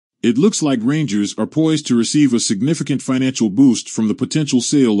It looks like Rangers are poised to receive a significant financial boost from the potential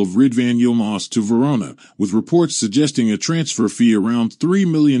sale of Ridvan Yilmaz to Verona, with reports suggesting a transfer fee around £3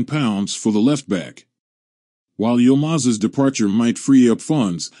 million for the left-back. While Yilmaz's departure might free up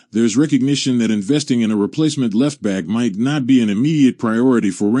funds, there's recognition that investing in a replacement left-back might not be an immediate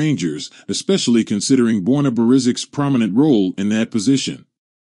priority for Rangers, especially considering Borna Barizic's prominent role in that position.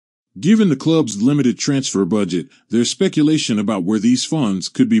 Given the club's limited transfer budget, there's speculation about where these funds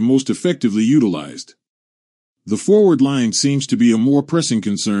could be most effectively utilized. The forward line seems to be a more pressing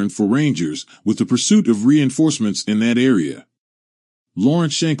concern for Rangers, with the pursuit of reinforcements in that area.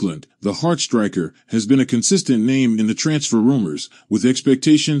 Lawrence Shankland, the Heart striker, has been a consistent name in the transfer rumors, with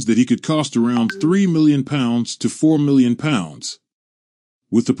expectations that he could cost around £3 million to £4 million.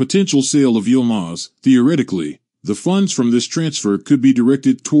 With the potential sale of Yilmaz, theoretically, the funds from this transfer could be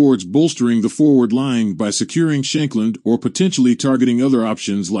directed towards bolstering the forward line by securing Shankland or potentially targeting other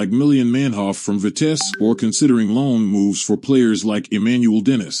options like Miljan Manhoff from Vitesse or considering loan moves for players like Emmanuel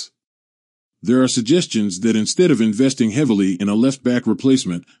Dennis. There are suggestions that instead of investing heavily in a left-back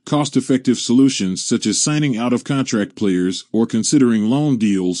replacement, cost-effective solutions such as signing out-of-contract players or considering loan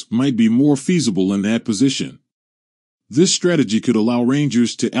deals might be more feasible in that position. This strategy could allow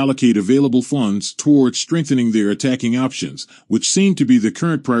Rangers to allocate available funds towards strengthening their attacking options, which seem to be the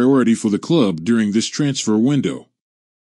current priority for the club during this transfer window.